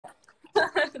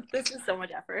This is so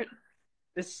much effort.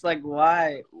 This is like,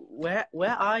 why? Where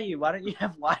are you? Why don't you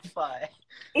have Wi-Fi?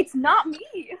 It's not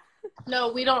me.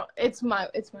 No, we don't. It's my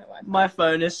Wi-Fi. My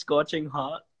phone is scorching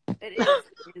hot. It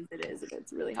is.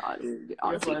 It's really hot.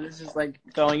 Your phone is just like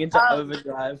going into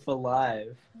overdrive for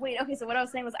live. Wait, okay, so what I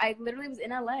was saying was I literally was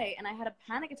in LA and I had a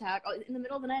panic attack. In the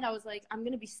middle of the night, I was like, I'm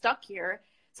going to be stuck here.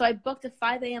 So I booked a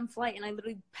 5 a.m. flight and I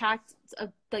literally packed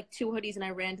like 2 hoodies and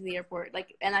I ran to the airport.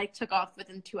 And I took off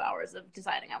within 2 hours of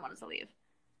deciding I wanted to leave.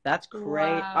 That's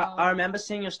great. Wow. I remember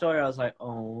seeing your story. I was like,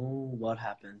 oh, what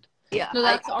happened? Yeah. No,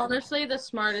 that's honestly the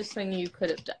smartest thing you could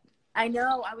have done. I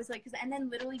know. I was like, and then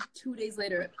literally 2 days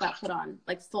later, it got put on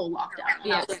like full lockdown.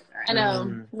 Yeah, I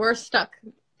know. We're stuck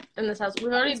in this house.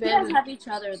 We've already been. We have each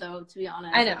other though, to be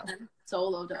honest. I know.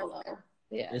 Solo dolo.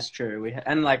 Yeah, it's true.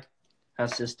 And like her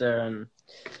sister and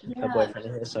her boyfriend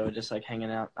are here, so we're just like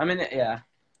hanging out. I mean, yeah,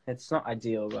 it's not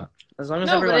ideal, but as long as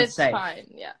everyone's safe. Fine.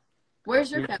 Yeah.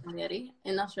 Where's your family, Eddie?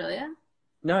 In Australia?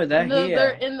 No, they're here. They're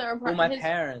in their apartment. Well, my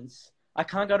parents. I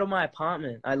can't go to my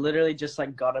apartment. I literally just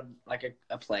like got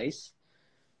a place.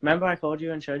 Remember I called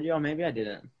you and showed you? Or maybe I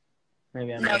didn't.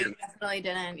 Maybe I No, didn't. you definitely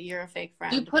didn't. You're a fake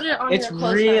friend. You put it on It's your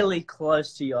close really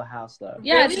close to your house, though.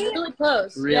 Yeah, it's really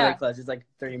close. Really close. It's like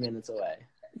 3 minutes away.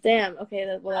 Damn. Okay. I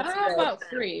don't know about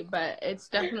 3, but it's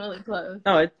definitely close.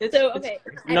 No, it's so okay.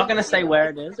 I'm not gonna say where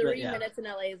it is, 3 but yeah. minutes in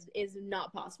LA is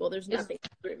not possible. There's nothing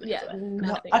 3 minutes away.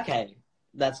 Nothing. Okay,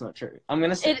 that's not true. I'm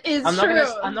gonna say it is I'm true.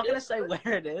 I'm not gonna say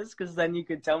where it is because then you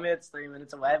could tell me it's 3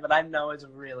 minutes away, but I know it's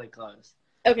really close.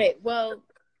 Okay. Well.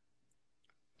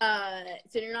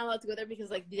 So you're not allowed to go there because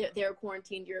like they're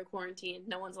quarantined, you're quarantined,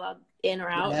 no one's allowed in or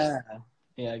out.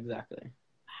 Yeah, exactly.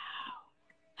 Wow.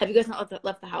 Have you guys not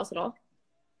left the house at all?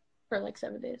 For like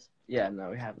 7 days. Yeah,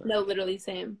 no, we haven't. No, literally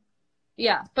same.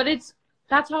 Yeah, but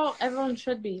that's how everyone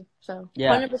should be. So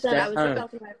yeah, 100%. I was just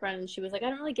talking to my friend and she was like, I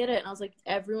don't really get it, and I was like,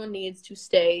 everyone needs to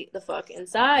stay the fuck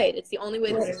inside. It's the only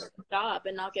way this is to stop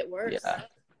and not get worse. Yeah,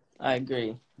 I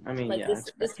agree. I mean, like yeah.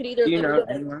 this could either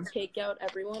anyone? take out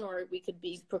everyone, or we could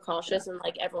be precautious and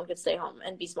like everyone could stay home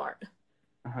and be smart.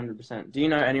 100%. Do you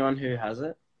know anyone who has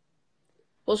it?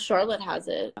 Well, Charlotte has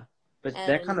it, but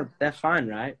they're fine,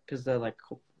 right? Because they're like.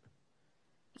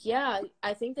 Yeah,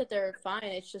 I think that they're fine.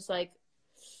 It's just like.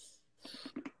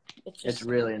 It's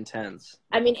really intense.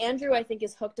 I mean, Andrew, I think,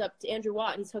 is hooked up to Andrew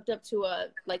Watt. He's hooked up to a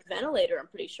like ventilator. I'm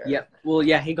pretty sure. Yeah. Well,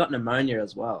 yeah, he got pneumonia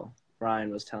as well.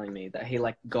 Brian was telling me that he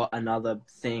like got another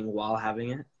thing while having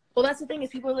it. Well, that's the thing is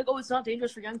people are like, oh, it's not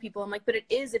dangerous for young people. I'm like, but it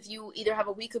is if you either have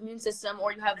a weak immune system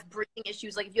or you have breathing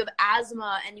issues. Like if you have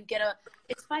asthma and you get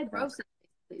it's fibrosis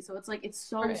basically. So it's like it's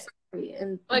so scary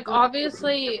and like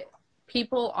obviously.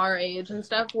 People our age and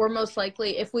stuff, we're most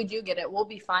likely, if we do get it, we'll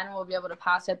be fine and we'll be able to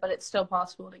pass it, but it's still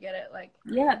possible to get it. Like,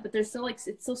 yeah, but there's still like,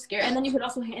 it's so scary. And then you could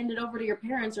also hand it over to your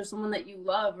parents or someone that you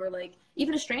love, or like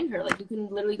even a stranger. Like you can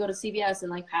literally go to CVS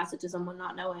and like pass it to someone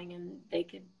not knowing, and they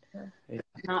could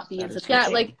not be in such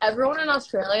like everyone in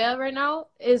Australia right now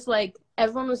is like,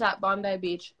 everyone was at Bondi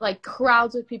Beach. Like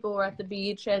crowds of people were at the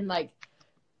beach, and like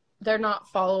they're not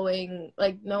following,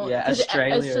 like, no. Yeah,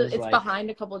 Australia it's like,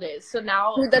 behind a couple days. So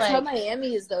now, dude, that's how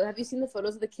Miami is, though. Have you seen the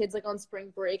photos of the kids, like, on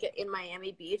spring break in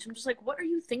Miami Beach? I'm just like, what are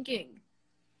you thinking?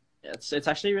 Yeah, it's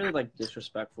actually really, like,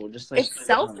 disrespectful. Just like it's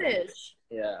selfish.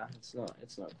 Yeah, it's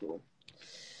not cool.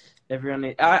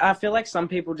 Everyone I feel like some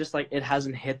people just, like, it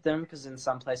hasn't hit them because in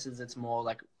some places it's more,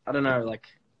 like, I don't know, like,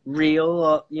 real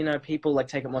or, you know, people, like,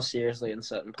 take it more seriously in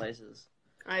certain places.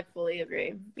 I fully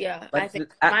agree. Yeah, like I think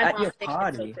at your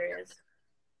party.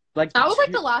 Like that was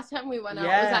like the last time we went out.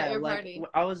 Was at your party.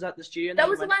 I was at the studio. That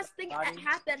was the last thing that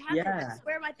happened. Yeah. I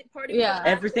swear my party. Yeah.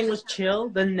 Everything was chill.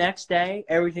 The next day,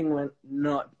 everything went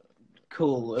not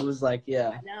cool. It was like,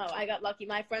 yeah. No, I got lucky.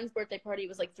 My friend's birthday party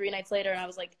was like 3 nights later, and I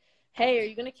was like, hey, are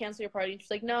you gonna cancel your party? And she's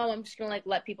like, no, I'm just gonna like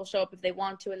let people show up if they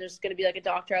want to, and there's gonna be like a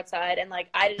doctor outside. And like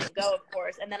I didn't go, of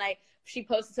course. And then she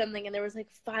posted something, and there was like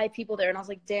 5 people there, and I was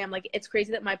like, damn, like it's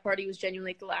crazy that my party was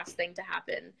genuinely like, the last thing to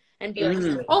happen and be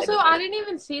like. Also, I didn't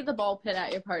even see the ball pit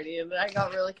at your party, but I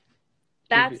got really.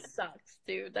 That sucks,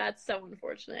 dude. That's so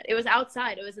unfortunate. It was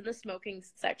outside. It was in the smoking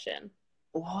section.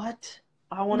 What?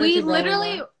 We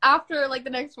literally, after, like, the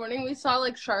next morning, we saw,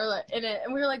 like, Charlotte in it,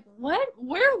 and we were like, what?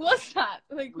 Where was that?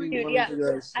 Like, dude,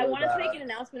 I wanted to make an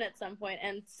announcement at some point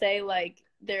and say, like,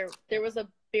 there was a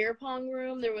beer pong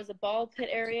room, there was a ball pit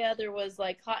area, there was,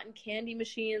 like, cotton candy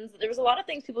machines. There was a lot of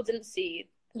things people didn't see.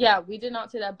 Yeah, we did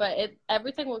not see that, but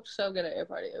everything looked so good at your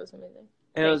party. It was amazing.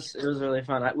 It was really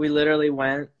fun. We literally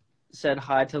went, said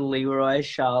hi to Leroy,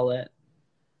 Charlotte.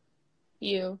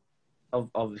 You.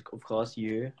 Of course,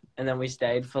 you. And then we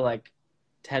stayed for like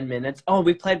 10 minutes. Oh,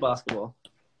 we played basketball.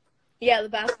 Yeah, the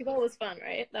basketball was fun,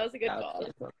 right? That was a good call.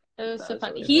 It It was so was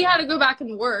fun. really He fun. had to go back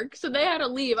and work, so they had to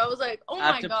leave. I was like, oh I my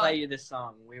have to god. play you this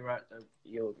song. We wrote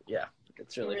yeah,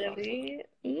 it's really fun. Really?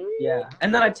 Yeah.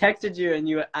 And then I texted you and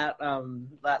you were at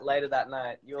that later that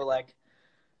night. You were like,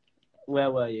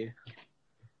 where were you?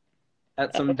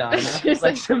 At some diner. She's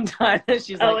Like like- some diner.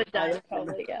 She's Oh, like, it does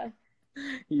probably, yeah.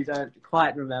 you don't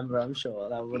quite remember, I'm sure.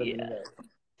 That would have Yeah. been very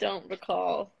Don't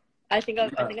recall. I think I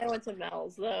went to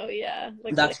Mel's though. Yeah.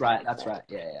 Like, That's like- right. That's right.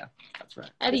 Yeah. That's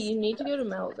right. Eddie, you need to go to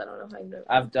Mel's. I don't know how you know.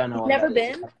 I don't know. You've what never that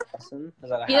is. been? Is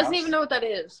that a He doesn't house? even know what that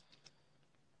is.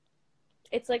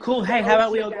 It's like Cool. Hey, how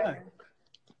about we all go?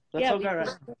 Let's all go, right?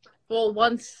 Well,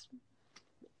 once.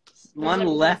 One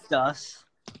left us.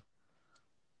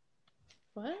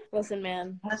 What? Listen,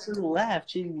 man. Person left.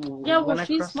 She Yeah, well, went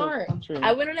she's across the smart. country.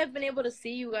 I wouldn't have been able to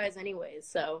see you guys anyways,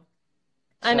 so.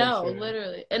 I So know, true.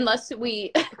 literally. Unless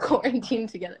we quarantine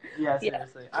together. Yeah,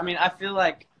 seriously. I mean, I feel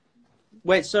like.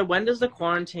 Wait, so when does the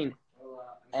quarantine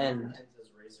end?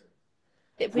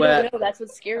 If we don't know, that's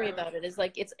what's scary about it. Is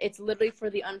like it's literally for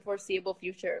the unforeseeable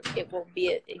future. It will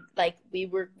be like we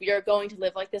are going to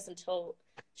live like this until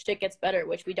shit gets better,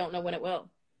 which we don't know when it will.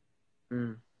 I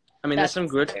mean, That's there's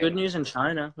some scary. good news in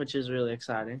China, which is really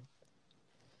exciting.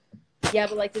 Yeah,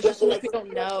 but like there's just so much we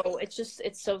don't know.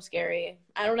 It's so scary.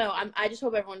 I don't know. I just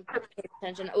hope everyone pays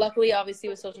attention. Luckily, obviously,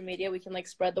 with social media, we can like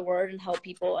spread the word and help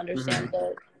people understand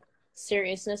the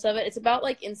seriousness of it. It's about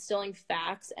like instilling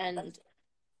facts and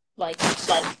like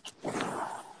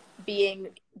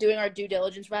doing our due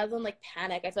diligence rather than like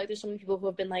panic. I feel like there's so many people who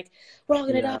have been like, we're all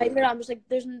gonna die. I'm just like,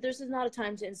 this is not a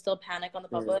time to instill panic on the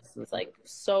public. It's like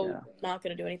not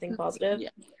gonna do anything positive.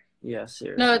 Yeah,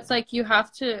 seriously. No, it's like you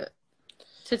have to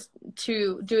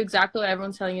do exactly what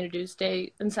everyone's telling you to do.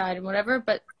 Stay inside and whatever,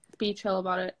 but be chill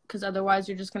about it, because otherwise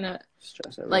you're just gonna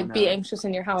Stress like be anxious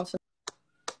in your house.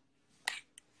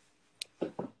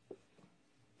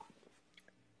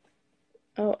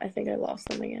 Oh, I think I lost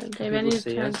them again. Maybe I need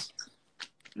to turn.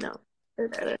 No, they're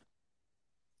there.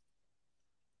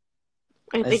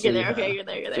 I think you're there. Okay, you're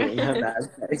there. Doing her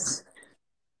bad face.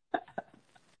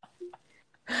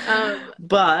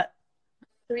 But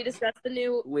should we discuss the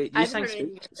new? Wait, I you haven't sang heard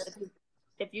anything.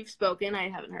 If you've spoken, I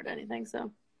haven't heard anything.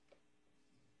 So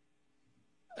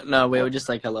No, we were just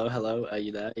like, hello, are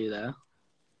you there?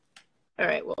 all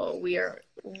right. Well, we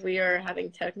are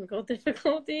having technical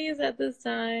difficulties at this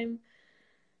time.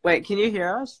 Wait, can you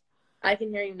hear us? I can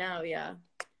hear you now. Yeah.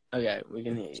 Okay, we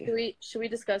can hear you. Should we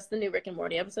discuss the new Rick and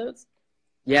Morty episodes?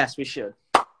 Yes, we should.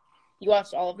 You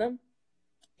watched all of them?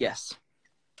 Yes.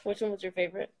 Which one was your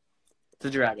favorite?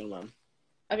 The dragon one.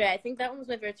 Okay, I think that one was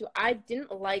my favorite too. I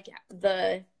didn't like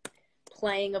the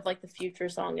playing of like the future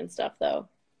song and stuff though.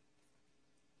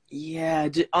 Yeah,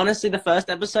 honestly, the first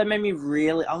episode made me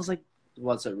really. I was like,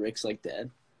 "What? So Rick's like dead?"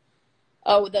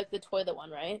 Oh, the toilet one,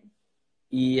 right?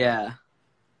 Yeah.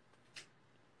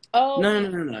 Oh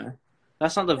No.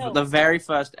 That's not the very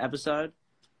first episode.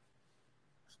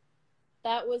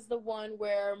 That was the one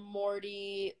where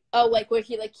Morty. Oh, like where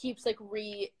he like keeps like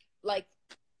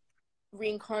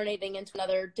reincarnating into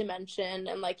another dimension,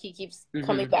 and like he keeps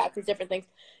coming back with different things.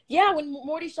 Yeah, when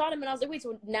Morty shot him, and I was like, wait,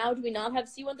 so now do we not have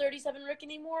C-137 Rick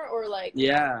anymore, or like?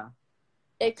 Yeah.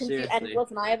 It confused. And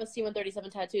listen, I have a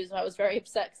C-137 tattoo, so I was very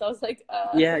upset because I was like,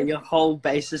 Yeah, your whole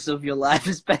basis of your life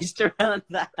is based around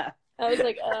that. I was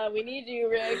like, we need you,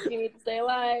 Rick. You need to stay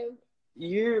alive.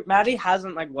 Maddie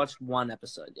hasn't like watched one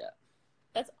episode yet.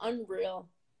 That's unreal.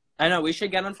 I know, we should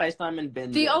get on FaceTime and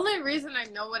binge The it. only reason I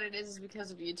know what it is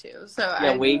because of you two. So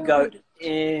Yeah, we go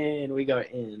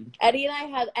in. Eddie and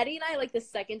I like the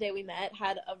second day we met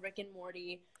had a Rick and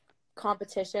Morty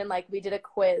competition. Like we did a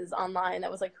quiz online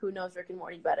that was like, who knows Rick and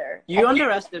Morty better? You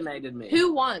underestimated me.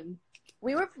 Who won?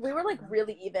 We were like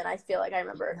really even. I feel like I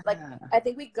remember. Like I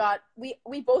think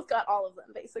we both got all of them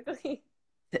basically.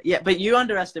 Yeah, but you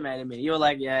underestimated me. You were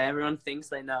like, yeah, everyone thinks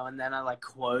they know, and then I like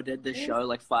quoted the show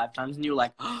like 5 times, and you were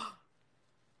like, oh,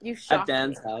 you shocked at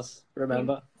Dan's me. house.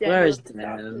 Remember? Dan Where is shocked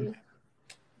Dan? me.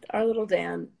 Our little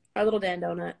Dan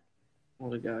donut.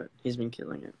 What a goat. He's been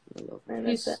killing it. We love him.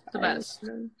 He's the best.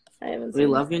 I haven't We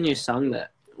seen love your new song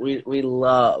that we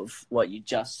love what you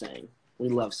just sang. We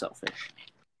love Selfish.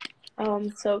 Oh,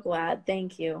 I'm so glad.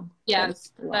 Thank you.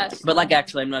 Yes, best. But like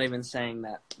actually I'm not even saying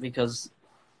that because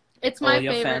It's my all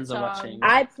your favorite fans song. are watching.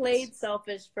 I played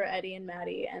Selfish for Eddie and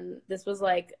Maddie, and this was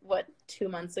like, what, 3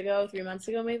 months ago,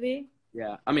 maybe?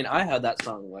 Yeah. I mean I heard that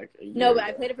song like a year No, but I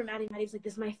ago. played played it for Maddie, and Maddie was like,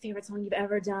 this is my favorite song you've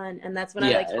ever done. And that's when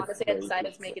Yeah, I honestly really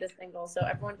decided to beautiful. make it a single, so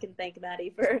everyone can thank Maddie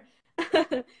for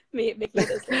me making it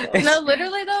a single. No,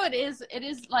 literally though, it is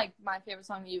like my favorite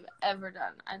song you've ever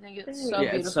done. I think it's so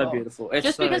yeah, beautiful. it's so beautiful. It's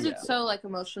Just so, because yeah. it's so like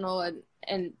emotional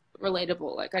and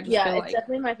relatable. Like, I just Yeah, feel it's like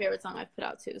definitely my favorite song I've put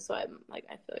out too. So I'm like,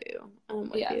 I feel you.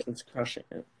 With Yeah. you. It's crushing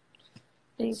it.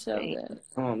 it's so good.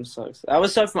 Oh, I'm so excited. I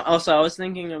was so fun. Also, I was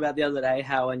thinking about the other day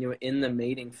how when you were in the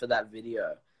meeting for that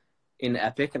video in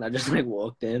Epic, and I just like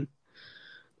walked in.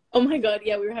 Oh my god,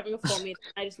 yeah, we were having a full meeting.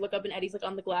 I just look up and Eddie's like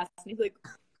on the glass, and he's like,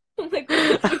 I'm like,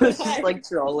 I was just like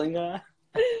trolling her.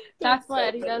 That's what so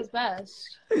Eddie funny. does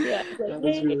best. Yeah, he's like, That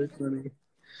was hey, really funny.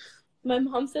 my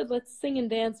mom said, let's sing and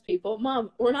dance, people.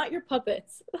 Mom, we're not your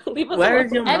puppets. Leave us Where alone.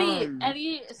 is your mom?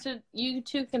 Eddie, so you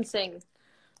two can sing.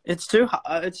 It's too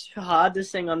hard to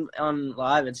sing on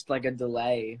live. It's like a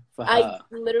delay for her. I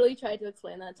literally tried to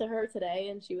explain that to her today,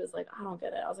 and she was like, I don't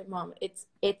get it. I was like, Mom, it's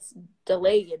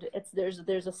delayed.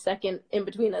 There's a second in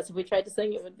between us. If we tried to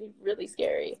sing, it would be really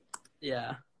scary.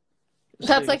 Yeah.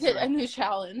 That's like a new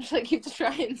challenge. Like, you have to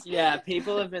try and Yeah,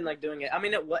 people have been like doing it. I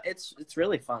mean, it's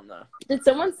really fun though. Did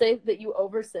someone say that you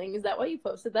oversing? Is that why you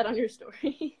posted that on your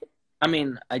story? I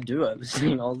mean, I do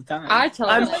oversing all the time.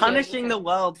 I'm punishing the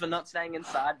world for not staying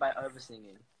inside by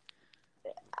oversinging.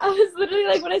 I was literally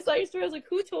like, when I saw your story, I was like,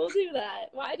 who told you that?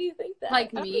 Why do you think that?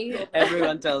 Like me?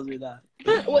 Everyone tells me that.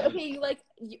 Well,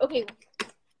 okay,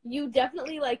 you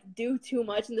definitely like do too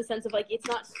much in the sense of like it's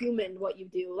not human what you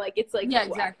do. Like it's like Yeah,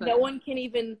 exactly. No one can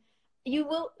even. You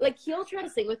will like he'll try to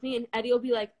sing with me, and Eddie will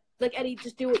be like Eddie,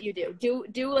 just do what you do.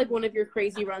 Do like one of your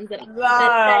crazy runs that.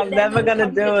 I'm never gonna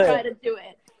do it. Try to do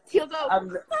it. He'll go.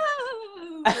 And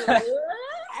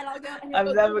I'll go. And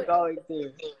I'm never going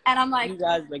to. And I'm like, you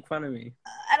guys make fun of me.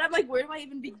 And I'm like, where do I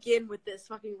even begin with this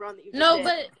fucking run that you? No, did?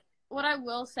 but what I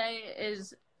will say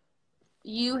is,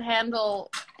 you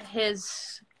handle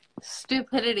his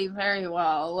stupidity very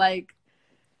well. Like,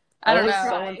 I don't know. was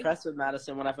so impressed with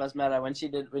Madison when I first met her. When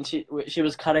she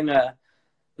was cutting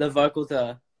the vocal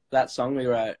to that song we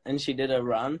wrote, and she did a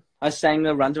run. I sang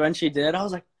the run to her, and she did. I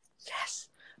was like, yes.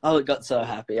 Oh, it got so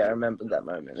happy. I remember that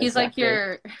moment. He's like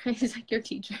your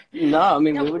teacher. No, I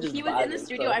mean, no, we were just. He was in the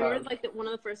studio. So I remember like one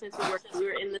of the first nights we worked. We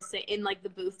were in like the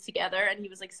booth together, and he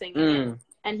was like singing,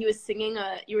 and he was singing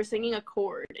you were singing a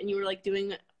chord, and you were like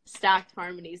doing stacked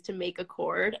harmonies to make a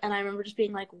chord, and I remember just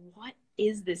being like, what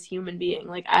is this human being?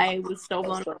 Like, I was so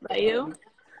blown away by you,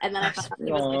 and then I found out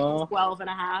he was like 12 and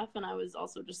a half, and I was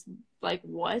also just like,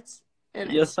 what? And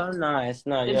you're so nice.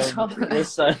 No, you're so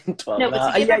 12. No,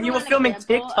 but yeah, you were filming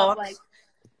TikToks. Like,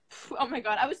 oh my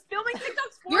god, I was filming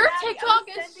TikToks for Your Maddie. TikTok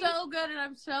is so good, and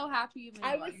I'm so happy you made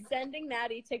I one. was sending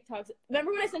Maddie TikToks.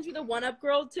 Remember when I sent you the One Up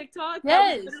Girl TikTok?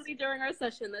 Yes. That was literally during our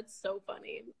session. That's so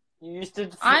funny. You used to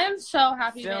I am so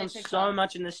happy you film made TikTok. so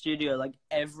much in the studio. Like,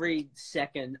 every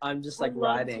second, I'm just like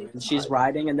writing. TikTok. And she's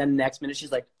writing, and then next minute,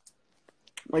 she's like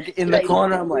in the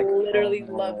corner. I'm like, literally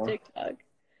oh, love TikTok.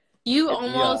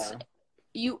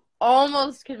 You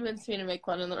almost convinced me to make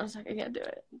one, and then I was like, I can't do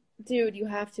it. Dude, you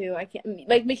have to. I can't.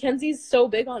 Like, Mackenzie's so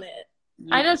big on it.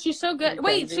 I know, she's so good.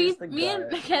 Wait, Mackenzie's me and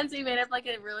Mackenzie made up like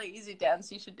a really easy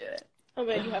dance. You should do it. Oh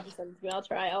man, you have to send it to me. I'll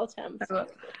try. I'll attempt.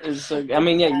 It's so, I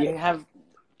mean, yeah, you have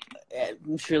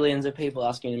trillions of people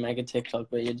asking you to make a TikTok,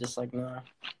 but you're just like, no.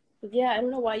 Yeah, I don't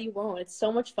know why you won't. It's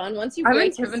so much fun. Once you I'm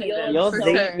break the intimidated. seal, You're it's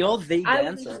the so- you're the I was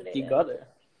dancer. intimidated. You got it.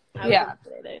 I was Yeah.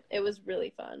 intimidated. It was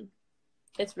really fun.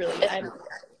 It's really.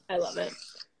 I love it.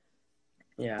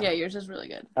 Yeah. Yeah, yours is really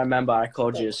good. I remember I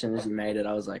called you as soon as you made it.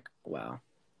 I was like, wow.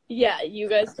 Yeah, you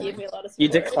guys gave me a lot of support. You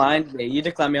declined me.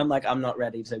 I'm like, I'm not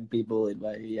ready to be bullied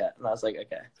by you yet. And I was like,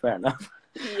 okay, fair enough.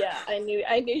 Yeah, I knew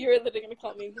you were literally gonna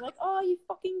call me and be like, "Oh, you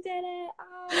fucking did it!"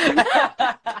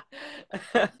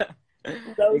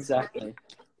 Oh. Exactly.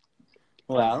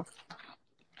 Well,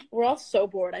 We're all so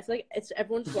bored. I feel like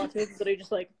everyone just watching is literally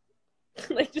just like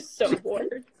just so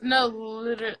bored. No,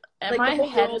 literally, Like, my the whole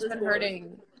head world has is been bored.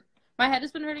 hurting. My head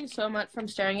has been hurting so much from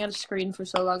staring at a screen for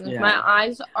so long. Like, Yeah. my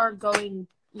eyes are going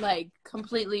like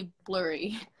completely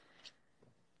blurry.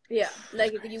 Yeah,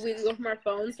 like we go from our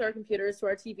phones to our computers to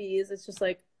our TVs. It's just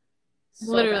like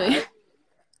so Literally. bad.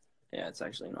 yeah, it's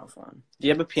actually not fun. Do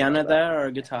you have a piano there or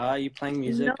a guitar? Are you playing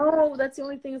music? No, that's the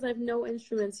only thing is I have no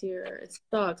instruments here. It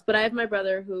sucks. But I have my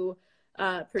brother who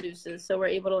produces, so we're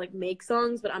able to like make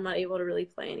songs, but I'm not able to really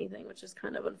play anything, which is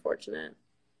kind of unfortunate.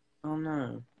 Oh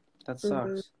no, that Mhm.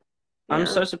 sucks. I'm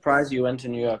so surprised you went to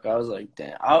New York. I was like,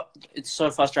 damn. It's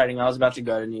so frustrating. I was about to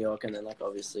go to New York, and then like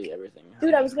obviously everything happened.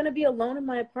 Dude, I was gonna be alone in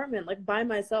my apartment, like by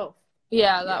myself.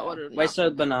 Yeah, that would have. Wait, so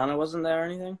Banana wasn't there or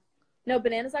anything? No,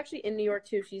 Banana's actually in New York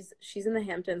too. She's in the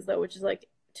Hamptons though, which is like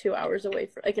 2 hours away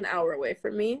like an hour away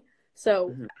from me.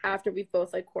 So after we've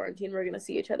both like quarantined, we're gonna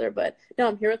see each other. But no,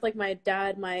 I'm here with like my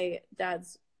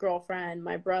dad's girlfriend,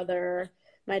 my brother,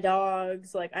 my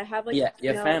dogs. Like I have like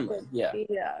your family. Like, Yeah,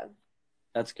 yeah.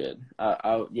 that's good.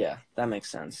 Yeah, that makes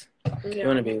sense. You Yeah.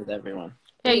 want to be with everyone.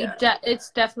 Yeah,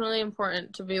 it's definitely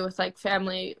important to be with like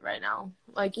family right now.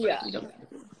 Like, Yeah. you don't.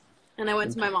 And I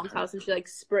went to my mom's house and she like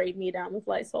sprayed me down with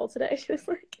Lysol today. She was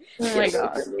like, Oh my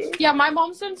god. Yeah, my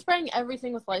mom's been spraying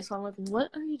everything with Lysol. I'm like, what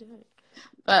are you doing?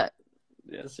 But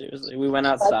Yeah, seriously. We went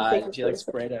outside and she like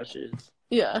sprayed our shoes.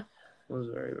 yeah. It was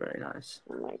very, very nice.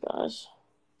 Oh my gosh.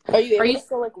 Are you able to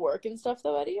still like work and stuff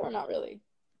though, Eddie, or not really?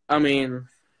 I mean,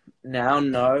 now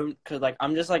no, because like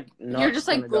I'm just like not. You're just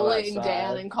like bullying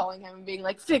Dan and calling him and being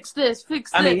like, fix this,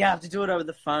 fix this. I mean, you have to do it over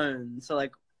the phone. So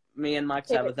like me and Mike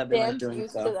Sabbath have been like doing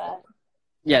used stuff. to that.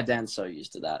 Yeah, Dan's so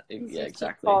used to that. Yeah,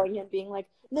 exactly. Calling him, being like,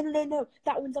 no,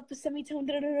 that one's up the semitone.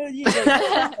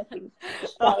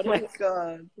 Oh my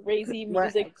god! Crazy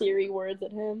music theory words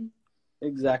at him.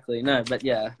 Exactly. No, but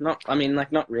yeah, not. I mean,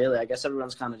 like, not really. I guess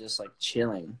everyone's kind of just like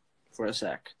chilling for a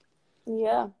sec.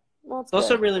 Yeah. Well, it's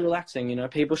also really relaxing. You know,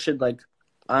 people should like.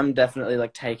 I'm definitely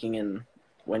like taking in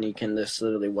when you can just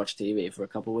literally watch TV for a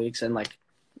couple of weeks and like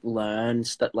learn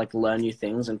new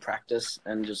things and practice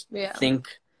and just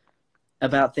think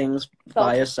about things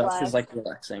by yourself is like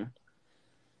relaxing.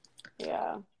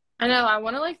 Yeah. I know. I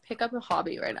want to like pick up a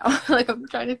hobby right now. Like I'm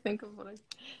trying to think of what I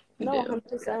can do.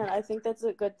 100%. I think it's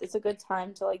a good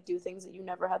time to like do things that you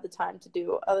never had the time to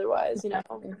do otherwise, you know?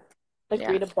 Like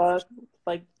read a book,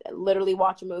 like literally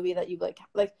watch a movie that you like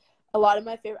a lot of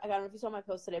my favorite, I don't know if you saw my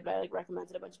post today, but I like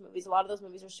recommended a bunch of movies. A lot of those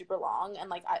movies are super long, and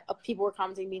like people were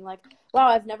commenting being like, wow,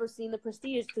 I've never seen The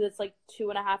Prestige because it's like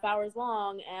 2.5 hours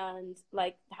long and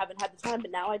like haven't had the time,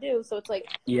 but now I do. So it's like,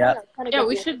 yeah,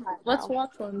 we should, let's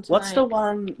watch one tonight. What's the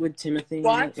one with Timothy?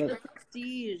 Watch The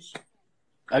Prestige.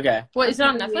 Okay. What, is it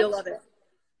on Netflix? You'll love it.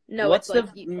 No, what's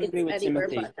it's the movie with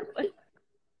Timothy?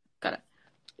 Got it.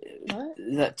 What?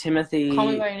 Is that Timothy? Call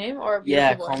Me by Your Name or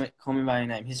Call Me by Your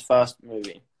Name. His first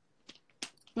movie.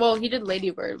 Well, he did Lady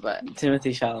Bird, but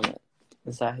Timothy Chalamet.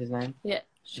 Is that his name? Yeah,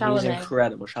 Chalamet. He's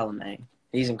incredible. Chalamet.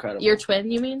 He's incredible. Your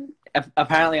twin, you mean?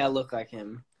 Apparently, I look like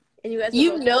him. And you guys,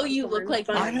 you look like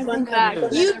him. I don't think I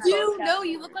do. You do know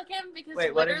you look like him because.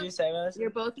 Wait, what did you say, Madison?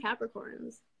 You're both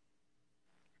Capricorns.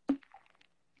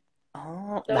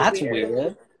 Oh, so that's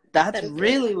weird. That's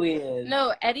really weird.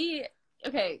 No, Eddie.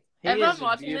 Okay. Everyone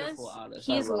watching this,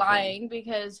 he's lying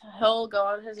because he'll go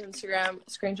on his Instagram,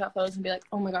 screenshot photos, and be like,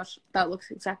 "Oh my gosh, that looks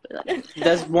exactly like him."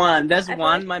 There's one.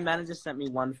 Like, my manager sent me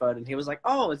one photo, and he was like,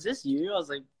 "Oh, is this you?" I was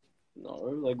like, "No,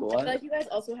 like what?" I feel like you guys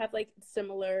also have like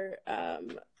similar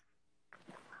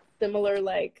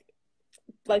like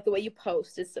the way you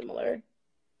post is similar.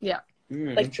 Yeah.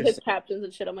 Like his captions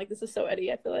and shit. I'm like, this is so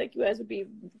Eddie. I feel like you guys would be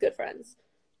good friends.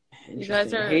 You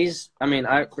guys are.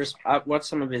 I watched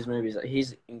some of his movies.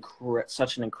 He's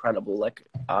such an incredible like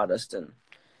artist, and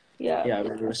I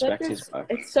really respect his work.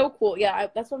 It's so cool. Yeah,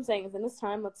 that's what I'm saying. Is in this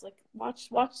time, let's like watch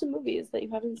some movies that you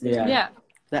haven't seen. Yeah.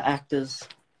 The actors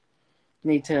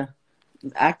need to.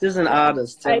 Actors and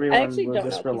artists. Everyone will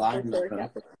just rely on them.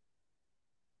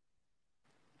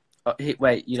 Oh,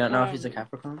 wait, you don't know if he's a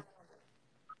Capricorn?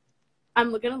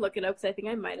 I'm gonna look it up because I think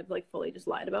I might have like fully just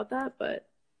lied about that, but.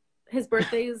 His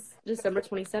birthday is December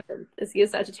 27th. Is he a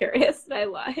Sagittarius? Did I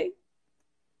lie?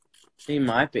 He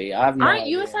might be. I have no Aren't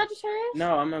idea. you a Sagittarius?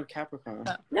 No, I'm a Capricorn.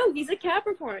 Oh. No, he's a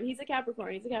Capricorn. He's a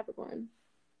Capricorn.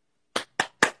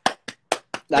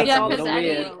 That's a little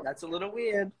weird. That's a little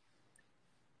weird.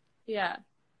 Yeah.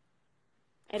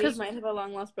 Eddie might have a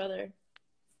long lost brother.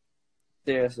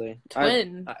 Seriously.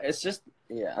 Twin. It's just,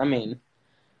 I mean...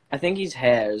 I think his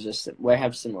hair is just, we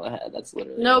have similar hair. That's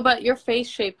literally. No, but your face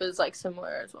shape is like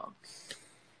similar as well.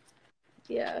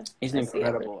 Yeah. He's an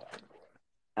incredible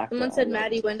actor. Someone said,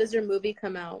 Maddie, when does your movie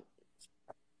come out?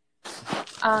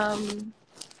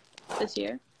 This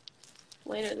year.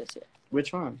 Later this year.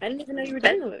 Which one? I didn't even know you were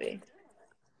doing the movie.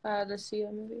 The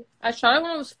Sia movie. I shot it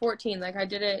when I was 14. Like, I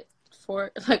did it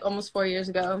almost 4 years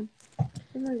ago. Oh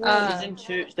my God.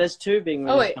 There's two big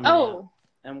movies coming out.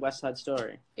 And West Side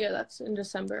Story. Yeah, that's in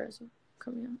December as well,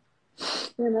 coming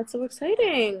out. Man, that's so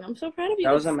exciting. I'm so proud of you.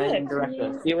 That was an amazing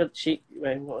director. Wait,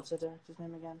 what was the director's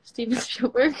name again? Steven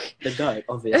Spielberg. The GOAT,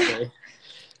 obviously.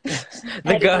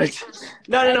 The GOAT.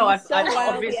 No. I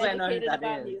obviously I know who that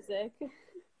is. Music.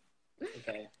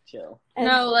 Okay, chill.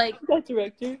 No, like... That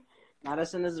director.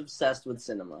 Madison is obsessed with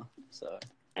cinema, so...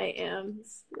 I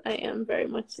am very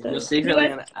much so. You're secretly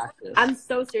gonna act this. I'm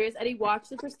so serious. Eddie, watch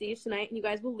The Prestige tonight, and you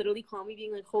guys will literally call me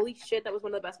being like, holy shit, that was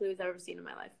one of the best movies I've ever seen in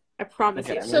my life. I promise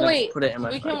you. So wait, put it in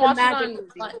my we phone. can watch it on,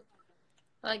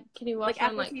 like, can you watch it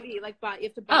on, Apple TV, you have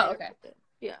to buy it. Okay.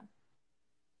 Yeah.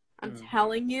 I'm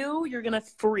telling you, you're gonna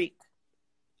freak.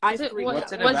 What's it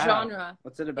what about? genre?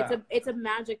 What's it about? It's a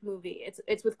magic movie.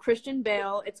 It's with Christian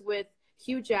Bale. It's with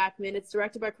Hugh Jackman. It's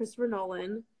directed by Christopher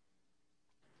Nolan.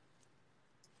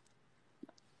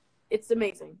 It's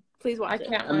amazing. Please watch it.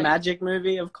 can't A wait. magic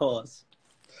movie, of course.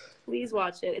 Please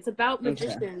watch it. It's about Okay.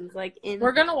 magicians. Like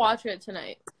We're gonna watch it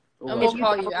tonight, and We'll, we'll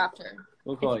call you after.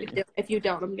 we'll call you. If you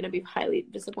don't, I'm gonna be highly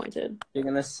disappointed. You're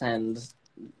gonna send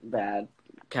bad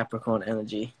Capricorn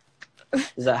energy.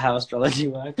 Is that how astrology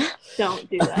works? Don't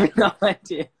do I that. have no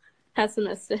idea.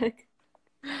 Pessimistic.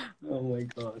 Oh my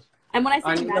gosh. And when I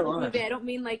I say need to magic watch. movie, I don't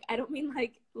mean like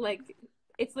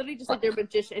it's literally just like they're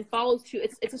magicians. It follows two.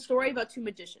 It's a story about two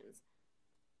magicians.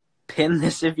 Pin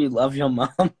this if you love your mom.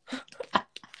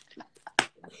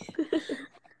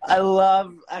 I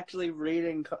love actually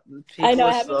reading. People I know. I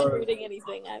are haven't so, been reading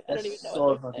anything. I don't even know. so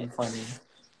what fucking to say. funny.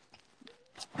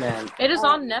 Man, It is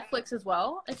on Netflix as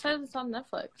well. It says it's on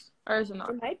Netflix, or is it not?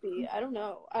 It might be. I don't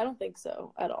know. I don't think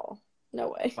so at all. No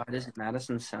way. why does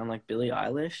Madison sound like Billie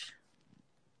Eilish?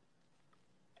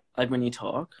 Like when you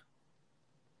talk?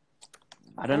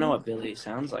 I don't know what Billie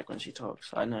sounds like when she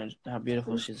talks. I know how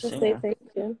beautiful she's a Just say singer. thank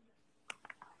you.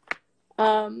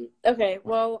 Okay,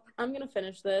 well, I'm gonna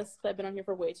finish this. I've been on here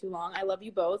for way too long. I love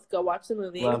you both. Go watch the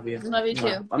movie. Love you. Love you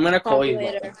too. I'm gonna call you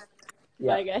later.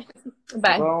 Yeah. Bye, guys.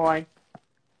 Bye. Bye.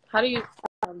 How do you?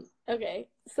 Okay,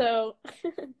 so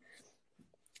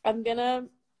I'm gonna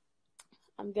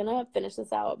finish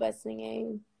this out by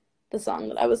singing the song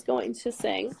that I was going to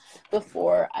sing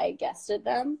before I guested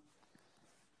them.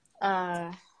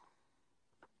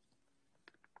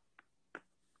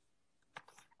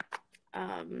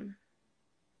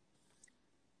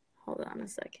 Hold on a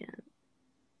second.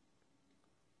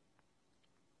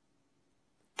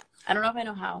 I don't know if I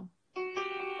know how.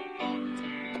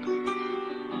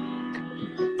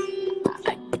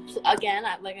 Again,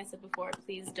 like I said before,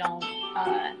 please don't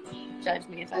judge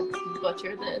me if I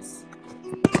butcher this,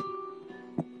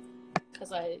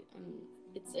 because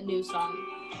it's a new song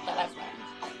that I've learned.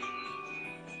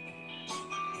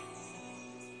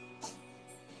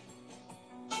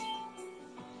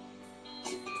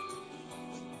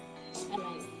 And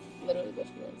I literally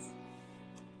butchered this.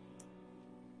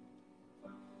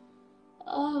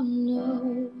 Oh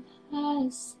no, I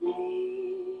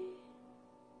see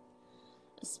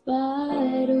a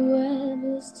spider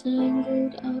web is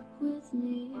tangled up with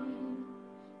me,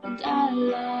 and I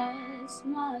lost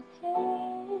my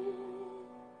head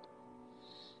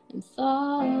and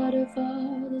thought of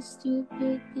all the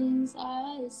stupid things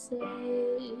I said.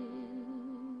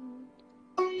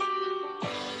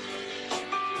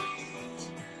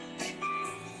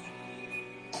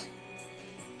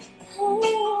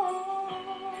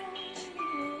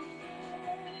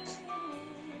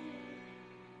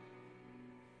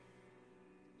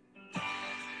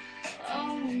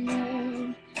 Oh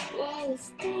no, what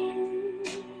is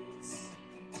this?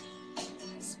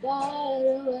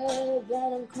 Spider web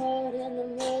and I'm caught in the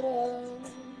middle.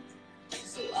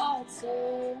 So I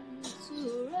turn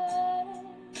to red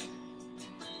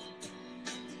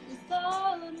and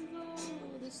thought of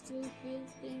all the stupid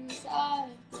things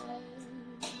I've done.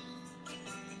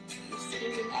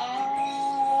 Thinking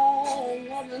I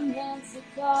never meant to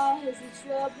cause you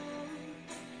trouble,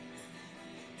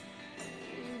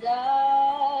 and I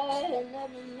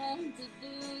never meant to do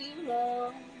you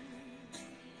wrong,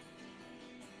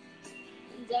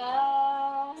 and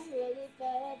I really if I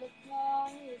ever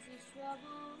caused you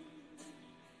trouble,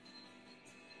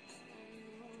 I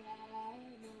know I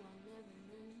never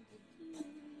meant to do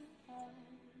you harm.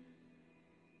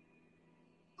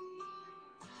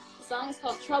 The song is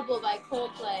called Trouble by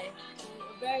Coldplay.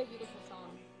 A very beautiful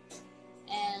song.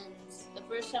 And the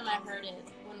first time I heard it,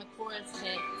 when the chorus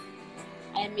hit,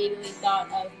 I immediately thought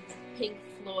of Pink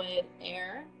Floyd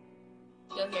Air.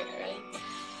 You'll hear it, right?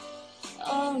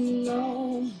 Oh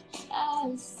no,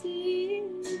 I see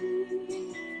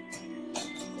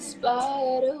a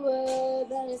spider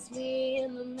web and it's me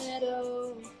in the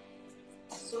middle.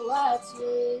 So I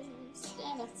twist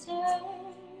and I turn.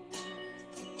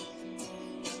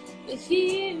 But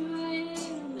here I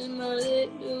am in my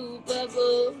little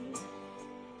bubble,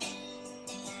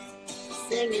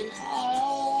 singing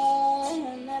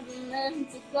I never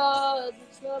meant to cause you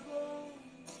trouble.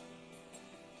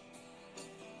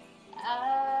 I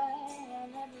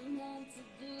never meant to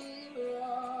do you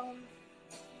wrong.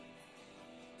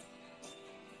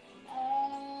 I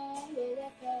will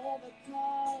if I ever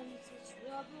cause you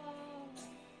trouble.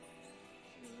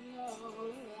 No, I know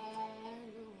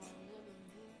I never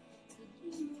meant to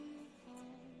do you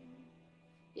harm.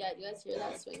 Yeah, do you guys hear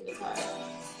that swing guitar?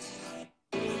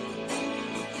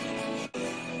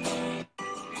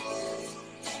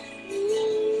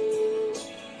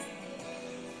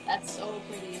 That's so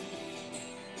pretty.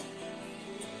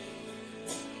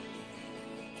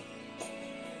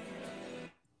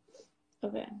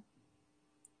 Okay.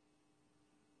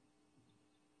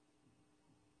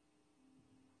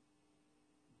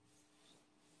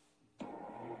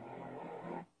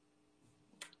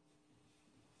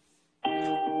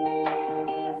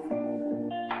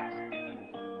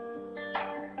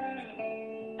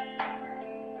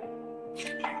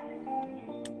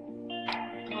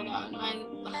 my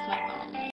phone.